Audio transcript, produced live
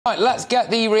Right, let's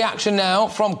get the reaction now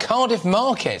from Cardiff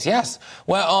Market, yes,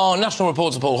 where our national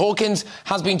reporter Paul Hawkins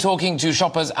has been talking to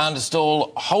shoppers and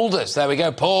stall holders. There we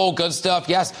go, Paul, good stuff,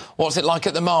 yes. What's it like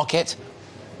at the market?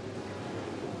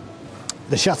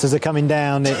 The shutters are coming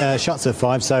down, shuts at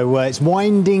 5, so it's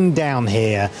winding down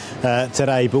here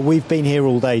today. But we've been here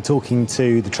all day talking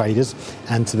to the traders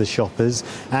and to the shoppers.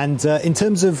 And in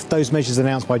terms of those measures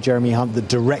announced by Jeremy Hunt that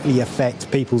directly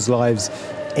affect people's lives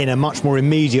in a much more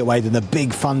immediate way than the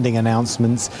big funding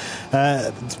announcements,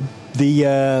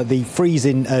 the freeze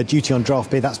in duty on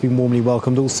draft beer, that's been warmly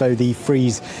welcomed. Also the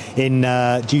freeze in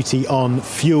duty on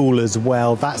fuel as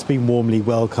well, that's been warmly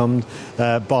welcomed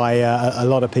by a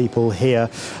lot of people here.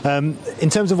 In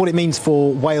terms of what it means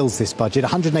for Wales, this budget,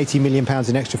 £180 million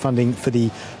in extra funding for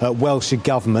the Welsh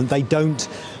Government. They don't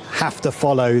have to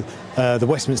follow the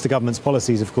Westminister Government's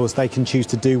policies, of course. They can choose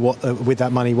to do with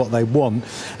that money what they want.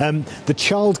 The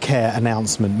childcare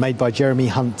announcement made by Jeremy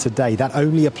Hunt today, that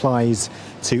only applies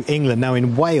to England. Now,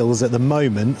 in Wales at the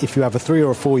moment, if you have a 3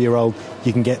 or a 4-year-old,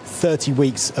 you can get 30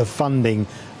 weeks of funding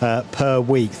per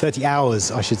week, 30 hours,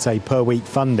 I should say, per week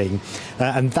funding.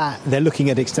 And that they're looking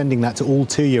at extending that to all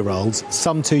 2-year-olds.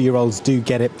 Some 2-year-olds do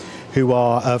get it who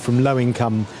are from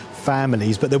low-income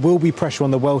families, but there will be pressure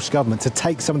on the Welsh Government to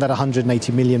take some of that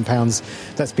 £180 million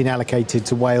that's been allocated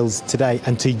to Wales today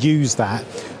and to use that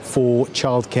for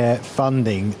childcare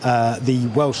funding.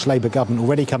 The Welsh Labour Government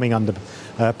already coming under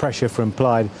pressure from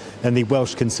Plaid and the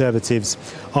Welsh Conservatives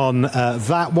on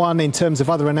that one. In terms of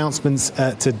other announcements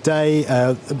today,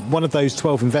 one of those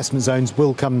 12 investment zones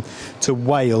will come to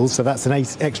Wales, so that's an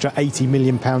extra £80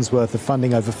 million worth of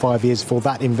funding over 5 years for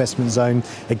that investment zone.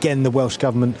 Again, the Welsh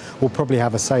Government will probably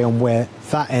have a say on where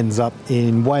that ends up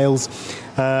in Wales.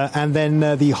 And then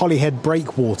the Holyhead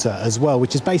breakwater as well,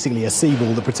 which is basically a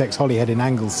seawall that protects Holyhead in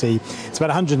Anglesey. It's about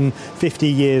 150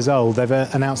 years old. They've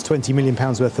announced £20 million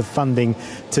worth of funding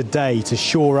today to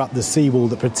shore up the seawall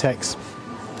that protects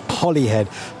Holyhead.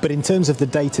 But in terms of the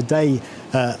day-to-day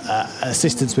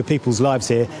assistance with people's lives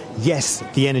here, yes,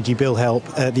 the energy bill help,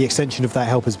 the extension of that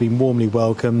help has been warmly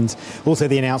welcomed. Also,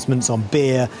 the announcements on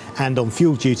beer and on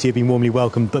fuel duty have been warmly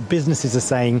welcomed. But businesses are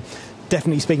saying,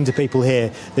 definitely speaking to people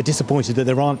here, they're disappointed that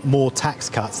there aren't more tax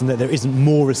cuts and that there isn't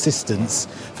more assistance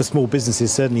for small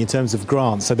businesses, certainly in terms of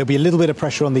grants. So there'll be a little bit of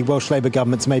pressure on the Welsh Labour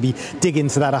Government to maybe dig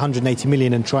into that £180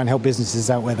 million and try and help businesses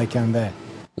out where they can there.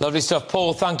 Lovely stuff,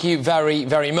 Paul. Thank you very,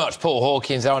 very much. Paul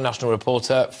Hawkins, our national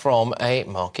reporter from a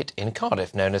market in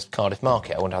Cardiff, known as Cardiff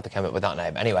Market. I wonder how they came up with that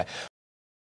name. Anyway.